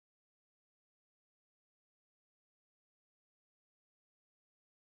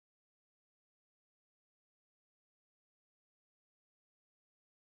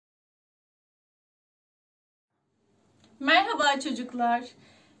Merhaba çocuklar.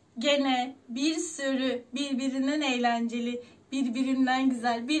 Gene bir sürü birbirinden eğlenceli, birbirinden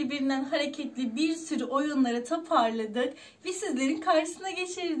güzel, birbirinden hareketli bir sürü oyunları toparladık ve sizlerin karşısına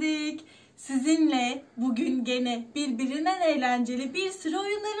geçirdik. Sizinle bugün gene birbirinden eğlenceli bir sürü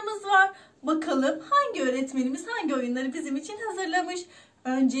oyunlarımız var. Bakalım hangi öğretmenimiz hangi oyunları bizim için hazırlamış?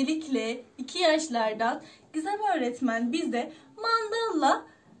 Öncelikle 2 yaşlardan Gizem öğretmen bize mandalla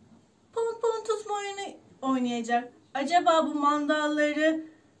pompon tutma oyunu oynayacak. Acaba bu mandalları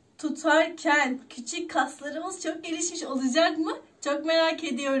tutarken küçük kaslarımız çok gelişmiş olacak mı? Çok merak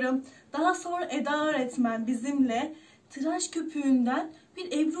ediyorum. Daha sonra Eda öğretmen bizimle tıraş köpüğünden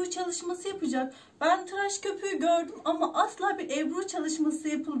bir Ebru çalışması yapacak. Ben tıraş köpüğü gördüm ama asla bir Ebru çalışması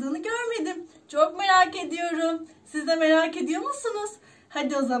yapıldığını görmedim. Çok merak ediyorum. Siz de merak ediyor musunuz?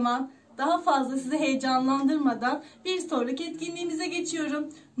 Hadi o zaman daha fazla sizi heyecanlandırmadan bir sonraki etkinliğimize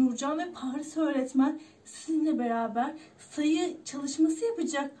geçiyorum. Nurcan ve Paris öğretmen sizinle beraber sayı çalışması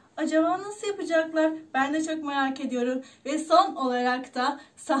yapacak. Acaba nasıl yapacaklar? Ben de çok merak ediyorum. Ve son olarak da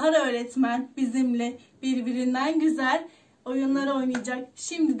Sahar öğretmen bizimle birbirinden güzel oyunlar oynayacak.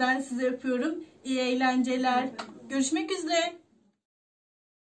 Şimdiden size öpüyorum. İyi eğlenceler. Görüşmek üzere.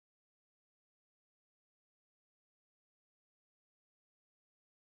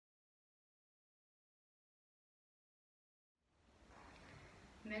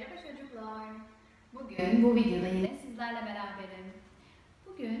 Merhaba çocuklar. Bugün bu videoda yine sizlerle beraberim.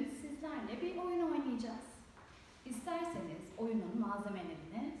 Bugün sizlerle bir oyun oynayacağız. İsterseniz oyunun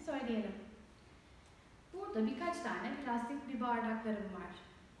malzemelerini söyleyelim. Burada birkaç tane plastik bir bardaklarım var.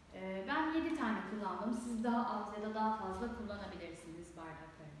 Ben 7 tane kullandım. Siz daha az ya da daha fazla kullanabilirsiniz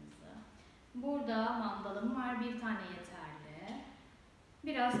bardaklarınızı. Burada mandalım var. Bir tane yeterli.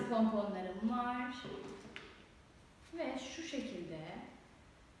 Biraz pomponlarım var. Ve şu şekilde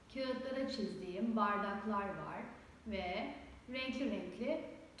kağıtlara çizdiğim bardaklar var ve renkli renkli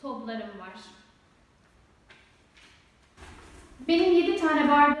toplarım var. Benim 7 tane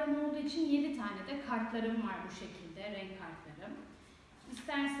bardağım olduğu için 7 tane de kartlarım var bu şekilde, renk kartlarım.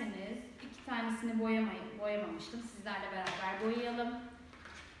 İsterseniz 2 tanesini boyamamıştım. Sizlerle beraber boyayalım.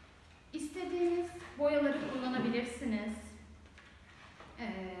 İstediğiniz boyaları kullanabilirsiniz.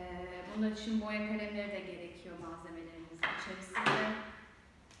 Bunlar için boya kalemleri de gerekiyor malzemelerimiz içerisinde.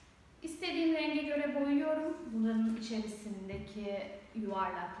 İstediğim renge göre boyuyorum. Bunların içerisindeki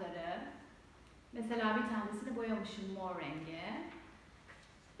yuvarlakları. Mesela bir tanesini boyamışım mor rengi.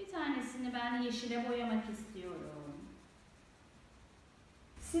 Bir tanesini ben yeşile boyamak istiyorum.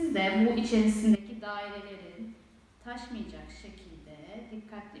 Siz de bu içerisindeki dairelerin taşmayacak şekilde,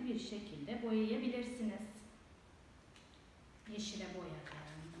 dikkatli bir şekilde boyayabilirsiniz. Yeşile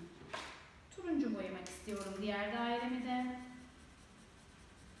boyadım. Turuncu boyamak istiyorum diğer dairemi de.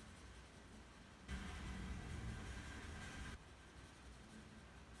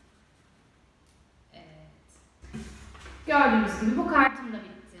 Gördüğünüz gibi bu kartım da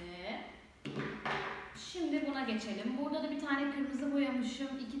bitti. Şimdi buna geçelim. Burada da bir tane kırmızı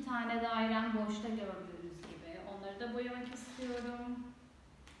boyamışım. 2 tane dairem boşta gördüğünüz gibi. Onları da boyamak istiyorum.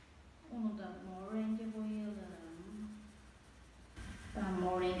 Onu da mor renge boyayalım. Ben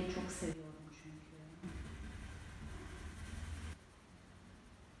mor rengi çok seviyorum çünkü.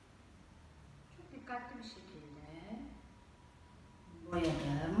 Çok dikkatli bir şekilde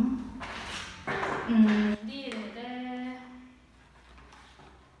boyadım. Diğerini de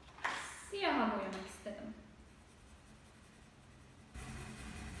siyaha boyamak istedim.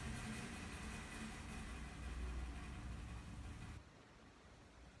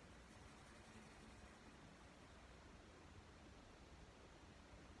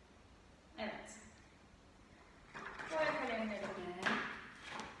 Evet. Boya kalemlerimi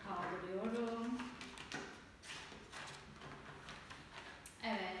kaldırıyorum.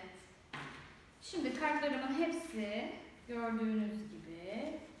 Evet. Şimdi kartlarımın hepsi gördüğünüz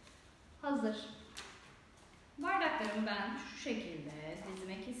gibi hazır. Bardaklarımı ben şu şekilde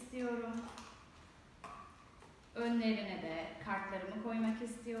dizmek istiyorum. Önlerine de kartlarımı koymak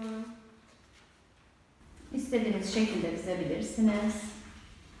istiyorum. İstediğiniz şekilde dizebilirsiniz.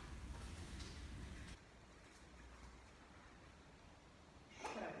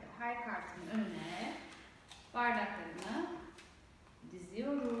 Şöyle her kartın önüne bardaklarımı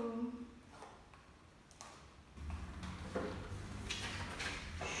diziyorum.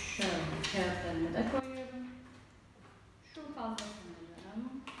 Şöyle kağıtlarımı da koyuyorum. Şu fazla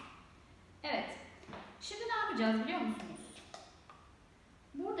sanırım. Evet. Şimdi ne yapacağız biliyor musunuz?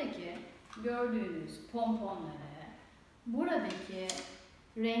 Buradaki gördüğünüz pomponları buradaki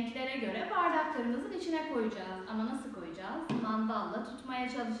renklere göre bardaklarımızın içine koyacağız. Ama nasıl koyacağız? Mandalla tutmaya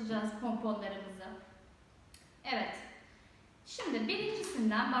çalışacağız pomponlarımızı. Evet. Şimdi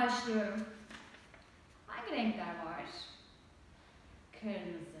birincisinden başlıyorum. Hangi renkler var?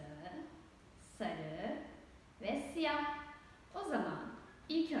 Kırmızı, sarı ve siyah. O zaman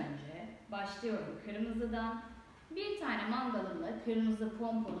ilk önce başlıyorum kırmızıdan. Bir tane mandalımla kırmızı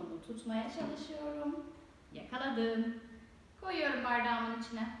pomponumu tutmaya çalışıyorum. Yakaladım. Koyuyorum bardağımın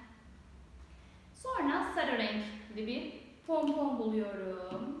içine. Sonra sarı renkli bir pompon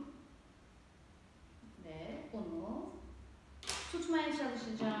buluyorum. Ve onu tutmaya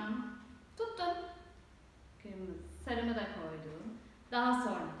çalışacağım. Tuttum. Kırmızı, sarımı da koydum. Daha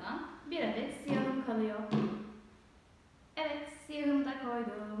sonradan bir adet siyahım kalıyor. Evet, siyahımı da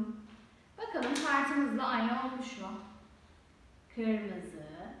koydum. Bakalım kartımızla aynı olmuş mu? Kırmızı,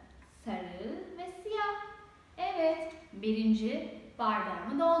 sarı ve siyah. Evet, birinci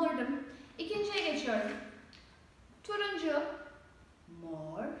bardağımı doldurdum. İkinciye geçiyorum. Turuncu,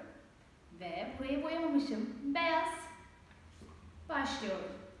 mor ve burayı boyamamışım. Beyaz.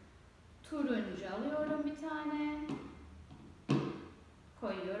 Başlıyorum. Turuncu alıyorum bir tane.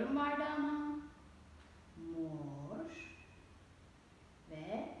 Koyuyorum bardağıma. Mor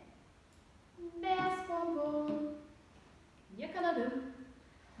ve beyaz pompon. Yakaladım.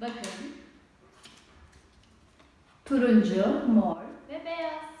 Bakın. Turuncu, mor ve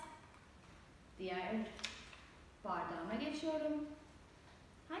beyaz. Diğer bardağıma geçiyorum.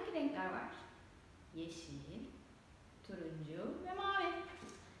 Hangi renkler var? Yeşil, turuncu ve mavi.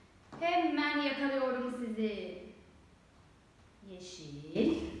 Hemen yakalıyorum sizi.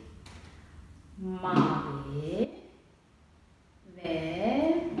 Yeşil, mavi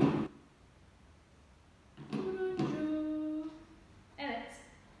ve turuncu. Evet,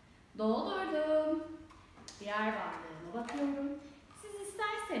 doldurdum. Diğer bardağıma bakıyorum. Siz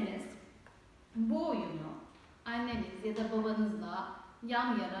isterseniz bu oyunu anneniz ya da babanızla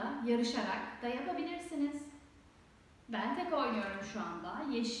yan yana yarışarak da yapabilirsiniz. Ben tek oynuyorum şu anda.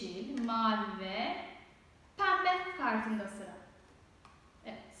 Yeşil, mavi ve pembe kartında sıra.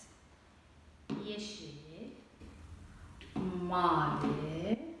 Evet. Yeşil,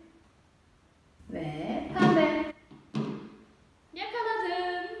 mavi ve pembe.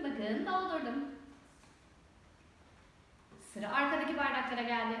 Yakaladım. Bakın doldurdum. Sıra arkadaki bardaklara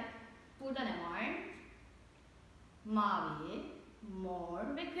geldi. Burada ne var? Mavi,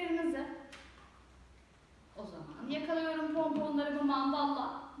 mor ve kırmızı. O zaman yakalıyorum pomponlarımı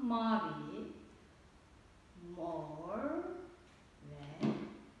mandalla. Mavi, mor ve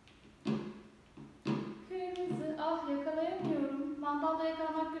kırmızı. Ah, yakalayamıyorum. Mandalla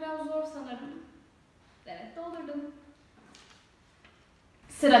yakalamak biraz zor sanırım. Evet, doldurdum.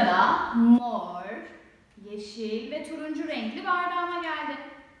 Sırada mor, yeşil ve turuncu renkli bardağıma geldi.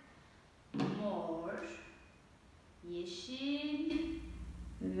 Mor, yeşil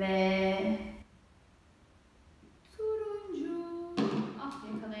ve turuncu.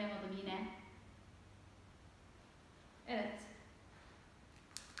 Ah, yakalayamadım yine. Evet.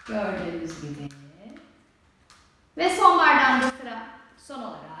 Gördüğünüz gibi. Ve son bardağımda sıra. Son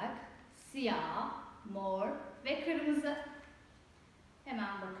olarak siyah, mor ve kırmızı.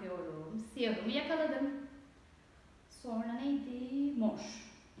 Hemen bakıyorum. Siyahımı yakaladım. Sonra neydi? Mor.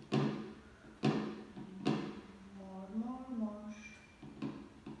 Mor.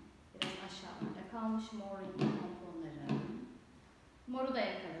 Biraz aşağıda kalmış mor renkli pomponlarım. Moru da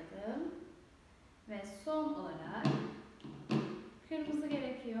yakaladım. Ve son olarak kırmızı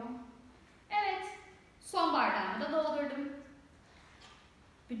gerekiyor. Evet. Son bardağımı da doldurdum.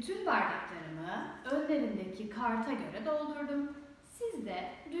 Bütün bardaklarımı önlerindeki karta göre doldurdum. Siz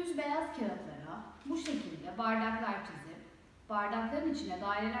de düz beyaz kağıtlara bu şekilde bardaklar çizip, bardakların içine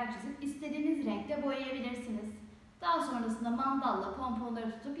daireler çizip istediğiniz renkte boyayabilirsiniz. Daha sonrasında mandalla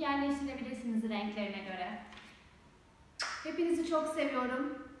pomponları tutup yerleştirebilirsiniz renklerine göre. Hepinizi çok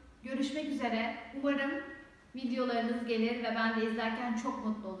seviyorum. Görüşmek üzere. Umarım videolarınız gelir ve ben de izlerken çok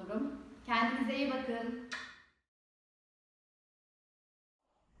mutlu olurum. Kendinize iyi bakın.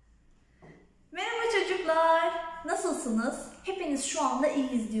 Merhaba çocuklar, nasılsınız? Hepiniz şu anda iyi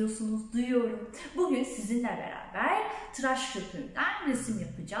izliyorsunuz, duyuyorum. Bugün sizinle beraber tıraş köpüğünden resim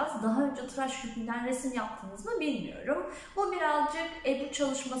yapacağız. Daha önce tıraş köpüğünden resim yaptınız mı bilmiyorum. Bu birazcık Ebru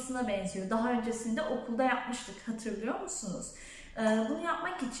çalışmasına benziyor. Daha öncesinde okulda yapmıştık, hatırlıyor musunuz? Bunu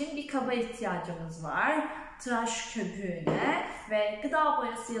yapmak için bir kaba ihtiyacımız var. Tıraş köpüğüne ve gıda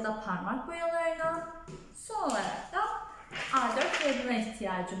boyası ya da parmak boyalarına. Son olarak da A4 kağıdına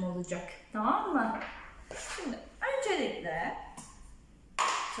ihtiyacım olacak. Tamam mı? Şimdi öncelikle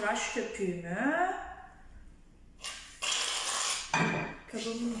tıraş köpüğümü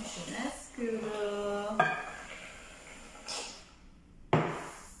kabımın içine sıkıyorum.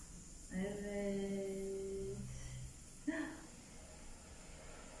 Evet.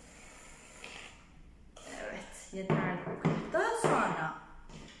 yeterli bu kadar. Daha sonra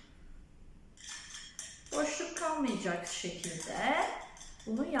boşluk kalmayacak şekilde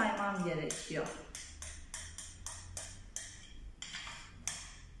bunu yaymam gerekiyor.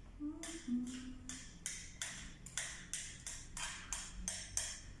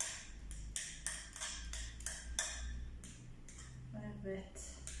 Evet.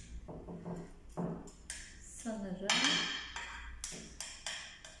 Sanırım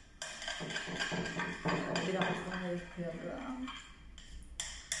biraz daha yapalım.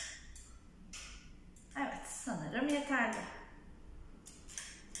 Evet, sanırım yeterli.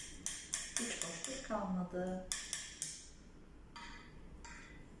 Hiç boşluk kalmadı.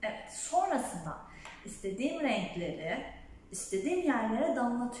 Evet, sonrasında istediğim renkleri istediğim yerlere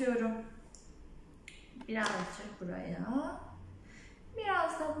damlatıyorum. Birazcık buraya,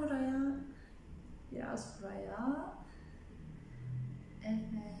 biraz da buraya, biraz buraya.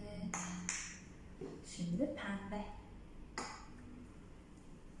 Evet. Şimdi pembe.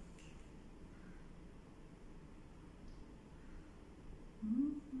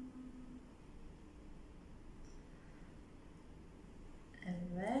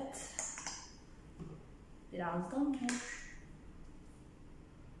 Evet. Biraz da mor.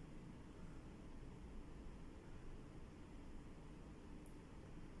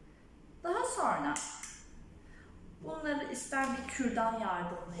 Daha sonra bunları ister bir kürdan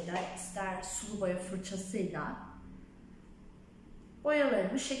yardımıyla, ister sulu boya fırçasıyla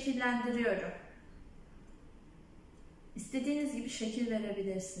boyalarımı şekillendiriyorum. İstediğiniz gibi şekil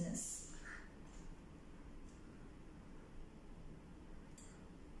verebilirsiniz.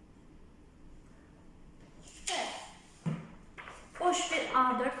 Evet. Boş bir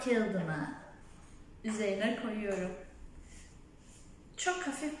A4 kağıdımı üzerine koyuyorum. Çok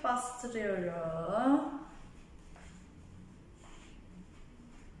hafif bastırıyorum.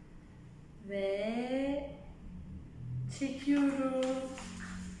 Ve çekiyorum.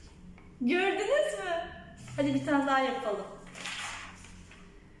 Gördünüz mü? Hadi bir tane daha yapalım.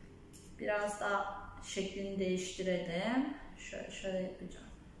 Biraz daha şeklini değiştirelim. Şöyle yapacağım.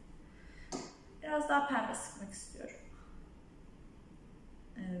 Biraz daha pembe sıkmak istiyorum.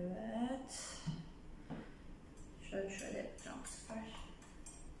 Evet. Şöyle yapacağım bu sefer.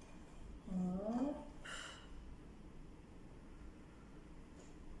 Hop.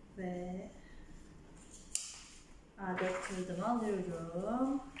 Ve A4 kağıdımı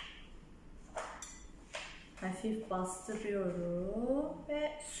alıyorum. Hafif bastırıyorum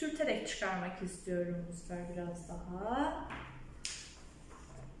ve sürterek çıkarmak istiyorum bu sefer biraz daha.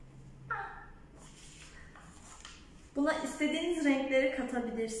 Buna istediğiniz renkleri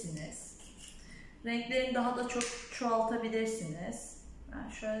katabilirsiniz. Renklerini daha da çok çoğaltabilirsiniz. Ben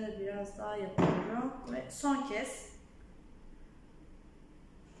şöyle biraz daha yapıyorum ve son kez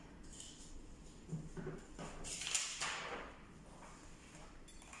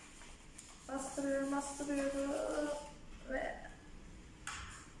bastırıyorum ve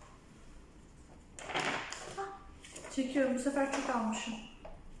çekiyorum. Bu sefer çok almışım.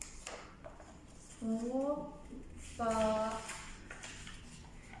 Hoppa.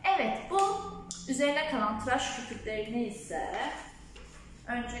 Evet, bu üzerine kalan tıraş köpüklerini ise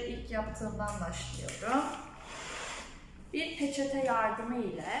önce ilk yaptığımdan başlıyorum. Bir peçete yardımı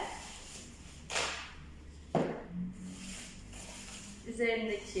ile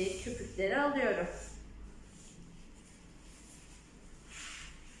üzerindeki köpükleri alıyorum.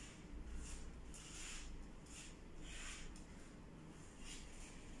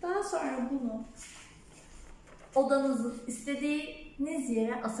 Daha sonra bunu odanızın istediğiniz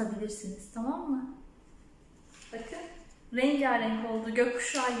yere asabilirsiniz, tamam mı? Bakın, rengarenk oldu,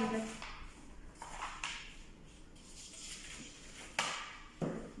 gökkuşağı gibi.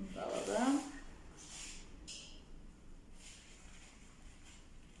 Bunu da alalım.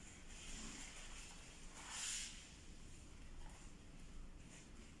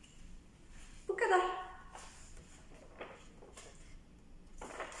 Bu kadar.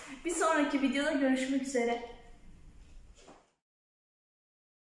 Bir sonraki videoda görüşmek üzere.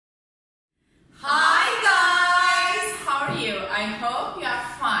 Hi guys, how are you? I hope you are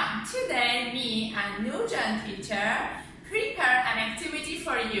fine. Today, me and Nurcan teacher prepare an activity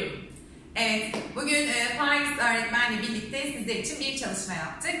for you. Evet, bugün Paris öğretmenle birlikte sizler için bir çalışma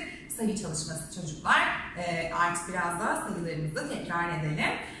yaptık. Sayı çalışması çocuklar. Artık biraz daha sayılarımızı tekrar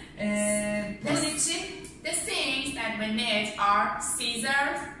edelim. Bunun için the things that we need are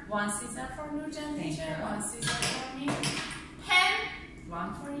scissors, one scissor for Nurcan teacher, one scissor for me, pen,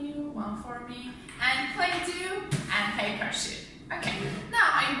 one for you, one for me, and Play-Doh and paper sheet. Okay, now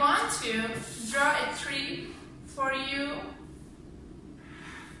I want to draw a tree for you.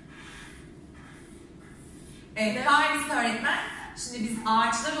 Evet, Paris öğretmen. Şimdi biz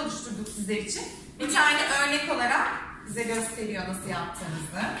ağaçlar oluşturduk sizler için. Bir tane örnek olarak bize gösteriyor nasıl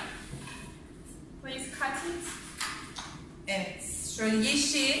yaptığımızı. Please cut it. Evet, şöyle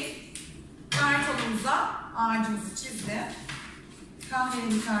yeşil kartonumuza ağacımızı çizdi.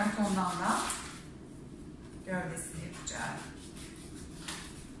 Kahverengi kartondan da gövdesini yapacağız.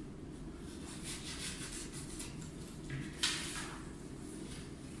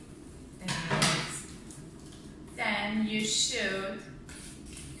 Evet. Then you should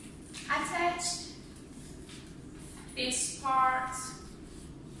attach this part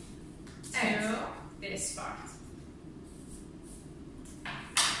to this part.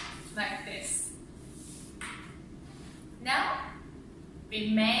 Like this. Now we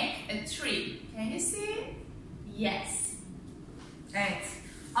make a tree. Can you see? Yes. Evet,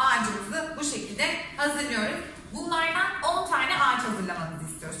 ağacımızı bu şekilde hazırlıyoruz. Bunlardan 10 tane ağaç hazırlamanızı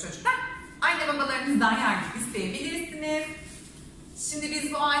istiyoruz çocuklar. Anne babalarınızdan yardım isteyebilirsiniz. Şimdi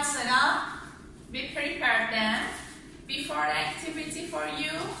biz bu ağaçlara We prepare them before the activity for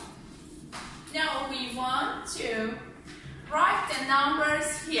you. Now we want to write the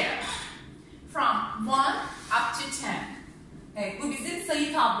numbers here from 1 up to 10. evet, bu bizim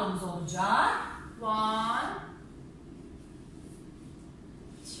sayı tablomuz olacak. 1,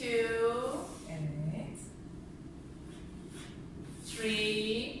 2, Evet.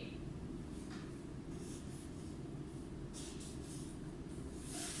 3,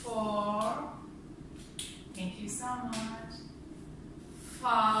 4. Thank you so much.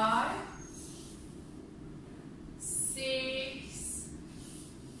 5,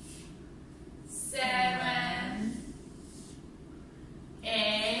 6,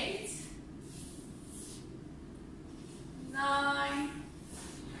 7, 8, 9,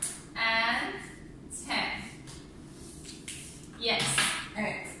 and 10. Yes.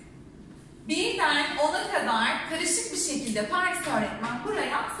 Evet. Birden 10'a kadar karışık bir şekilde Paris öğretmen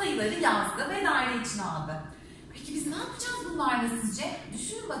buraya sayıları yazdı ve daire içine aldı. Peki biz ne yapacağız bunlarla sizce?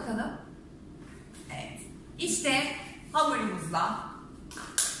 Düşünün bakalım. Evet. İşte hamurumuzla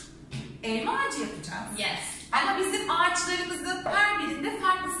elma ağacı yapacağız. Yes. Ama bizim ağaçlarımızın her birinde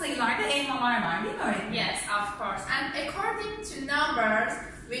farklı sayılarda elmalar var değil mi öğretmenim? Yes, of course. And according to numbers,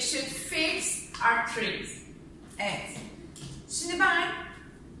 we should fix our trees. Evet. Şimdi ben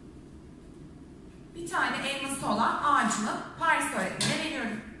bir tane elması olan ağacımı Paris öğretmene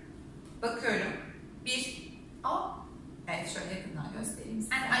veriyorum. Bakıyorum. Bir. Oh. Evet, şöyle yakından göstereyim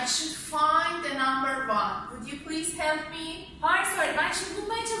size. And I should find the number 1. Would you please help me? Paris öğretmen şimdi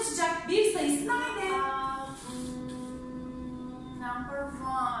bulmaya çalışacak. Bir sayısı nerede? Number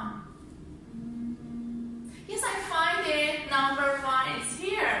 1. Yes, I find it. Number 1 is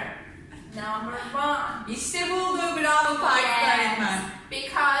here. Number 1. İşte buldu. Bravo Paris öğretmen.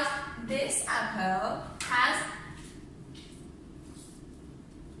 Because this apple has.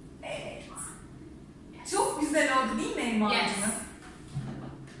 Evet. Çok güzel oldu değil mi elma Yes. ağacımız?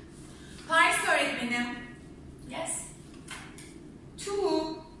 Paris öğretmenim. Yes. 2.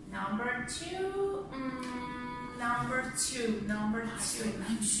 Number 2. Number 2. Number 2.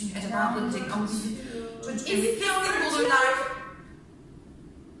 Ben düşünüyorum. Acaba bulabilecek ama çocuk Is it kesin number 2? bulurlar.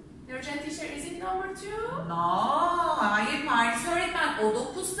 Nurcan teacher, is it number 2? No, hayır Paris öğretmen. O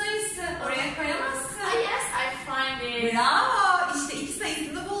 9 sayısı. Oraya koyamazsın. Yes, I find it. Bravo. İşte 2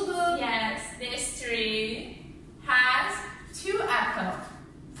 sayısını buldun. Yes, this tree has 2 apples.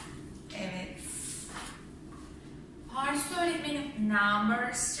 Evet. Paris öğretmenim. Number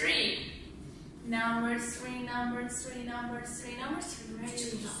 3. Number 3, number 3, number 3, number 3. Where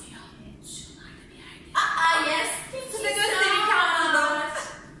is it? Şuralarda bir yerde. Yes. Size gösterirken buldum.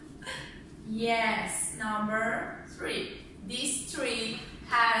 Yes, number 3. This tree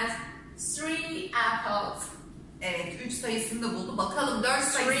has 3 apples. Evet, 3 sayısını da buldu. Bakalım 4 3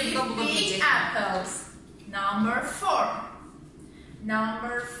 sayısını da big bulabilecek mi? apples. Number 4.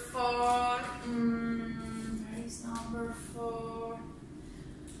 Number 4. Where is number 4?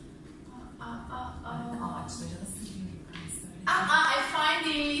 Ağaçları nasıl biliyorum Paris öğretmenim? I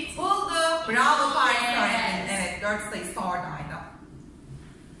find it. Buldu. Bravo Paris Yes. öğretmenim. Evet, 4 sayısı oradaydı.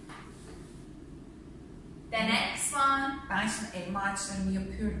 The next one. Ben şimdi elma ağaçlarımı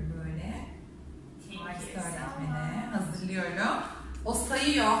yapıyorum böyle. Paris öğretmene hazırlıyorum. O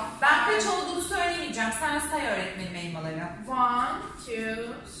sayıyor. Ben kaç olduğunu söylemeyeceğim. Sen say öğretmenim elmaları. 1, 2,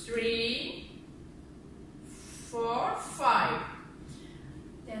 3, 4, 5.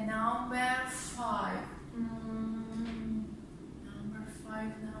 The number 5. Number 5,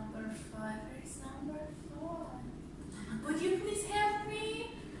 number 5. Where is number 5? Would you please help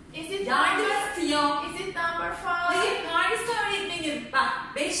me? Is it Yardım number? istiyor. Is it number 5? Hayır Paris öğretmenim. Bak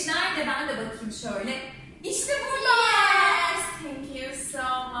 5 nerede? Ben de bakayım şöyle. İşte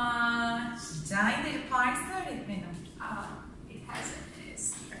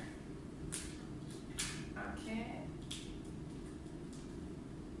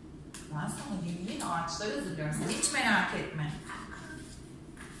Ben sana yeni ağaçları hazırlıyorum. Sen hiç merak etme.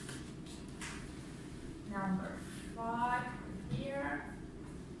 Number 5 here.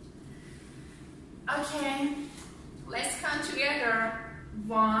 Okay. Let's count together.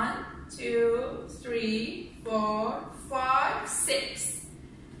 1, 2, 3, 4, 5, 6.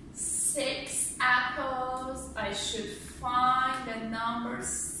 6 apples. I should find the number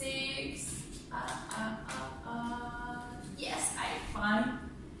 6. Yes, I find.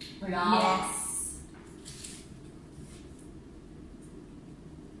 Bravo. Yes.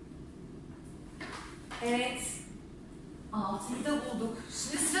 Evet. 6'yı da bulduk.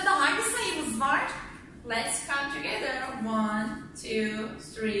 Şimdi sırada hangi sayımız var? Let's count together. 1, 2,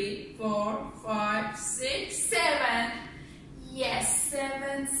 3, 4, 5, 6, 7. Yes, 7,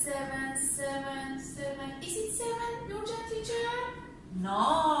 7, 7, 7. Is it 7, Nurcan teacher?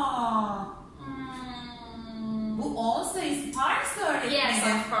 No. Bu 10 sayısı Paris öğretmeni. Yes,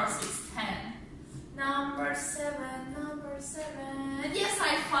 of course it's 10. Number 7, number 7. Yes,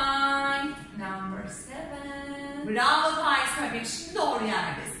 I find. Number 7. Bravo Paris öğretmeni. Şimdi doğru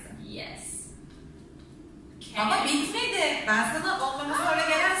yerdesin. Yes. Ama bitmedi. Ben sana ondan sonra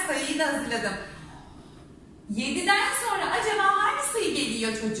gelen sayıyı da hazırladım. 7'den sonra acaba hangi sayı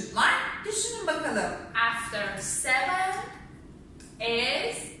geliyor çocuklar? Düşünün bakalım. After 7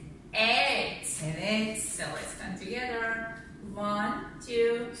 is 8. Evet. So let's count together. 1, 2,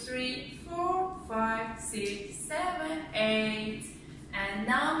 3, 4, 5, 6, 7, 8. And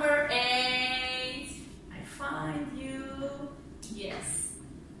number 8. I find you. Yes.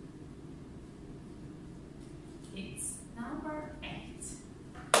 It's number 8.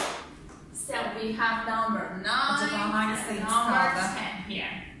 So we have number 9 Acaba hangi and sayımız number kaldı? 10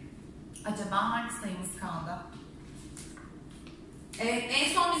 here. Acaba hangi sayımız kaldı? Evet,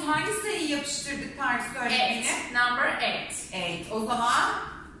 en son biz hangi sayıyı yapıştırdık Paris öğretmeni? 8. Number 8. 8. O zaman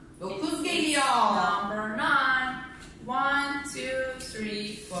 9 geliyor. Number 9. 1, 2,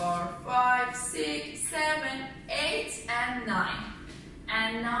 3, 4, 5, 6, 7, 8, and 9.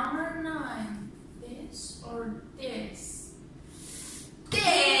 And number 9. This or this?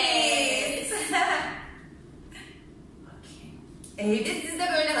 This. Okay. Evde siz de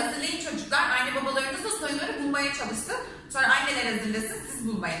böyle hazırlayın çocuklar. Anne babalarınız da sayıları bulmaya çalışsın. Sonra anneler hazırlasın, siz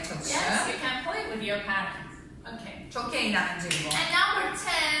bulmaya çalışın. Yes, you can play with your parents. Okay. Çok eğlenceli bu. And number 10.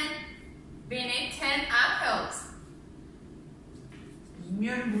 We need 10 apples.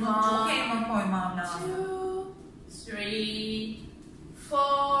 Bilmiyorum, buna çok elma koymam lazım. 2, 3,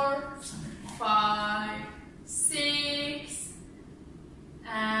 4, 5, 6,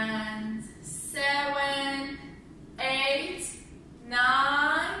 and 7, 8, 9,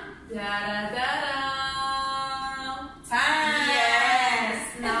 da da da da. 10. Yes,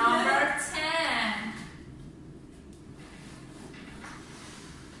 number 10.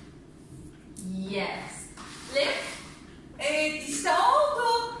 Yes. Lift. Evet, işte oldu.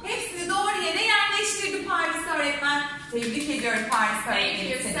 Hepsini doğru yere yerleştirdi Paris öğretmen. Tebrik ediyorum Paris Thank öğretmeni.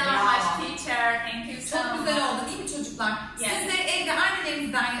 you seni. so Bravo. much, teacher. Thank you so Çok much. güzel oldu değil mi çocuklar? Yes. Siz de evde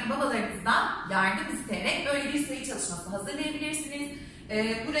annelerinizden, babalarınızdan yardım isteyerek böyle bir sayı çalışması hazırlayabilirsiniz.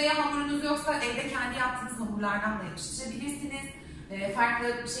 Buraya hamurunuz yoksa evde kendi yaptığınız hamurlardan da yapıştırabilirsiniz. Farklı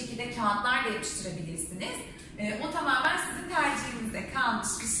bir şekilde kağıtlar da yapıştırabilirsiniz. O tamamen sizin tercihinize kalmış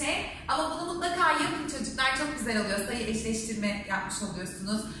bir şey. Ama bunu mutlaka yapın çocuklar. Çok güzel oluyor. Sayı eşleştirme yapmış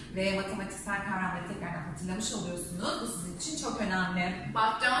oluyorsunuz. Ve matematiksel kavramları tekrardan hatırlamış oluyorsunuz. Bu sizin için çok önemli.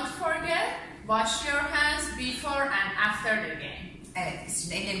 But don't forget, wash your hands before and after the game. Evet, biz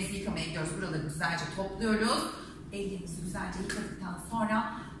şimdi ellerimizi yıkamaya gidiyoruz. Buraları güzelce topluyoruz. Ellerimizi güzelce yıkadıktan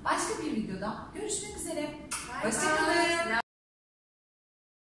sonra başka bir videoda görüşmek üzere. Hoşçakalın.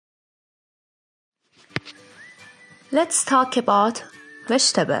 Let's talk about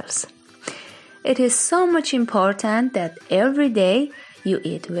vegetables. It is so much important that every day you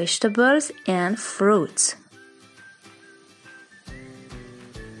eat vegetables and fruits.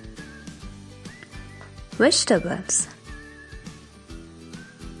 Vegetables.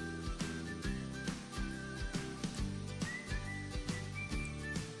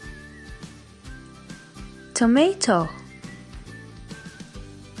 Tomato.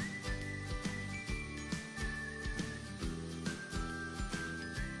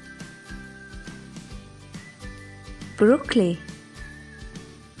 Broccoli.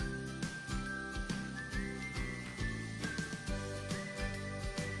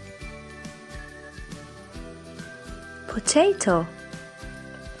 Potato.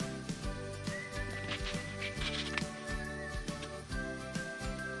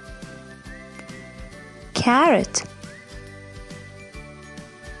 Carrot.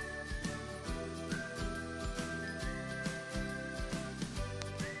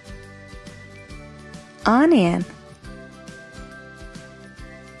 onion,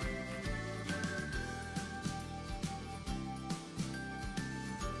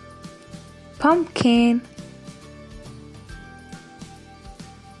 pumpkin,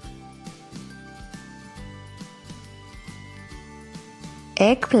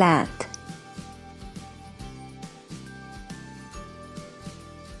 eggplant,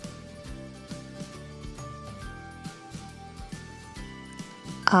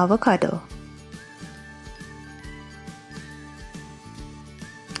 avocado.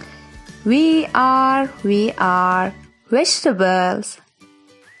 We are vegetables.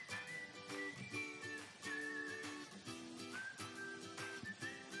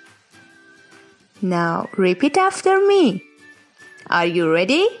 Now repeat after me. Are you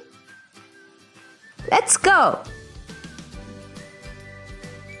ready? Let's go!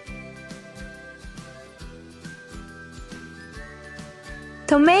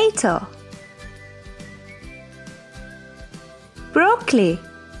 Tomato, broccoli,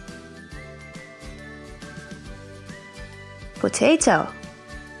 potato,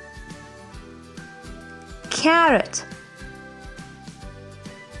 carrot,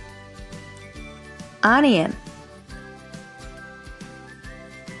 onion,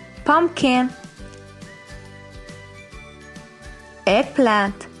 pumpkin,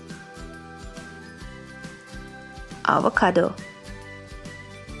 eggplant, avocado.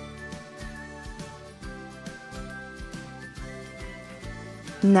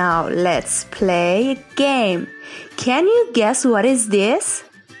 Now let's play a game. Can you guess what is this?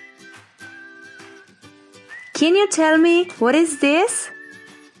 Can you tell me what is this?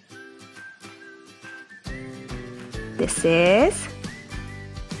 This is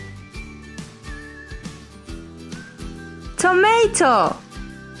tomato.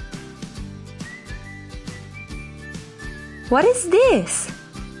 What is this?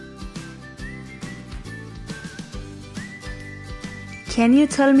 Can you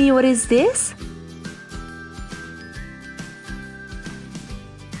tell me what is this?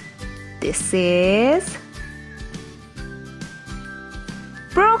 This is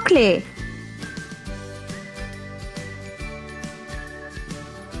broccoli.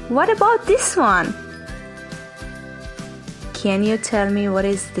 What about this one? Can you tell me what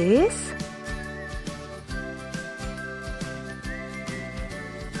is this?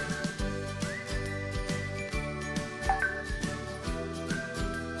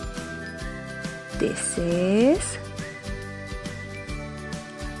 This is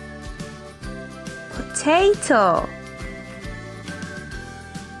potato.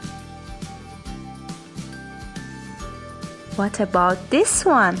 What about this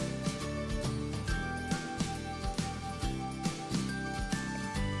one?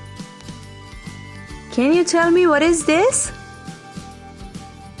 Can you tell me what is this?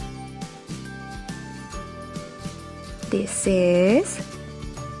 This is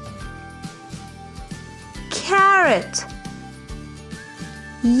carrot.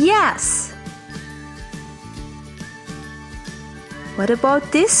 Yes. What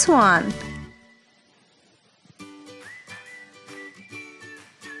about this one?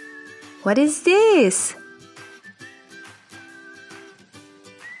 What is this?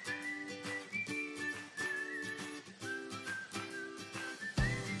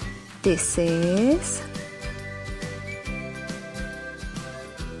 This is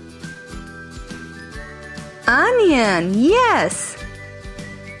onion. Yes.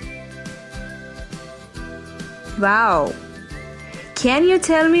 Wow. Can you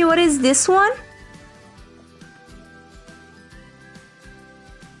tell me what is this one?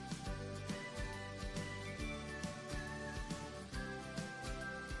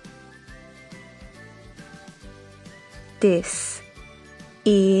 This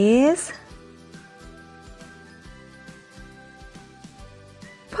is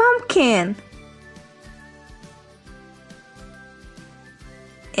pumpkin.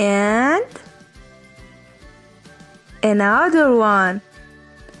 And another one.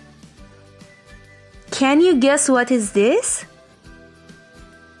 Can you guess what is this?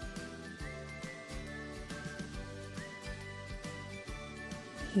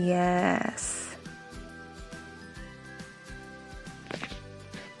 Yes.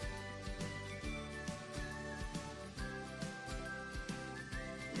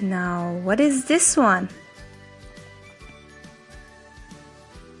 Now, what is this one?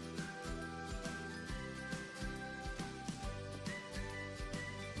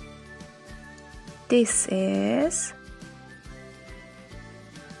 This is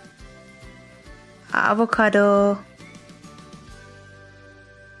avocado.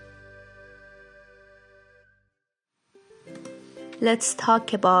 Let's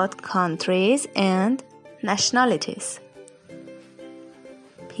talk about countries and nationalities.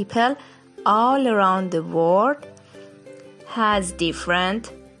 People all around the world has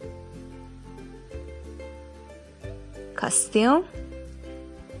different costume,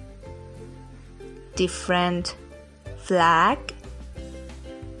 different flag,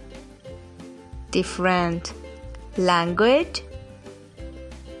 different language,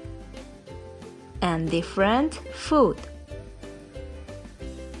 and different food.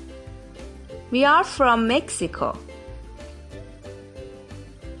 We are from Mexico.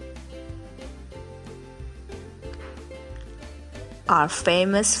 Our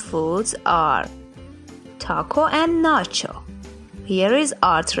famous foods are taco and nacho. Here is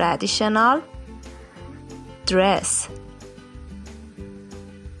our traditional dress.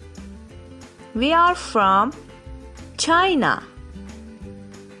 We are from China.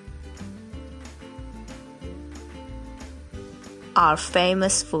 Our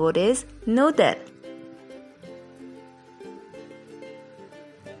famous food is noodle.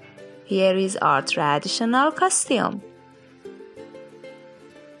 Here is our traditional costume.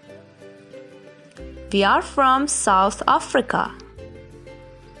 We are from South Africa.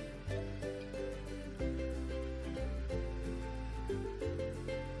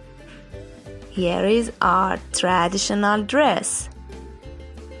 Here is our traditional dress.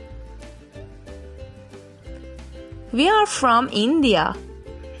 We are from India.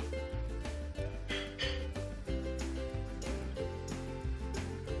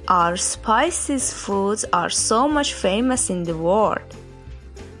 Our spicy foods are so much famous in the world.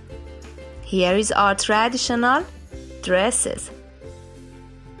 Here is our traditional dresses.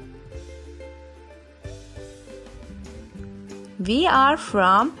 We are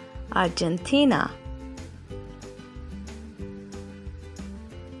from Argentina.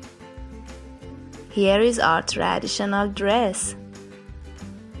 Here is our traditional dress.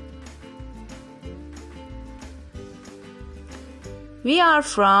 We are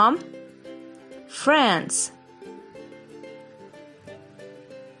from France.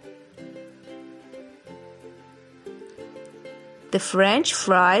 The French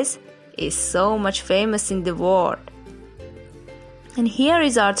fries is so much famous in the world. And here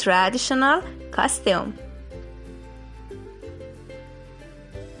is our traditional costume.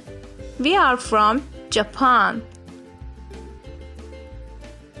 We are from Japan.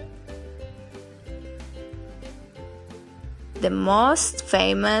 The most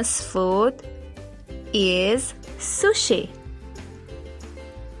famous food is sushi.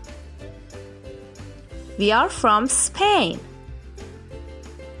 We are from Spain.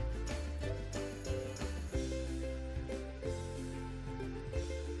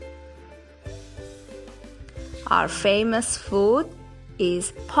 Our famous food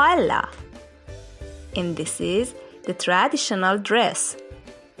is paella, and this is the traditional dress.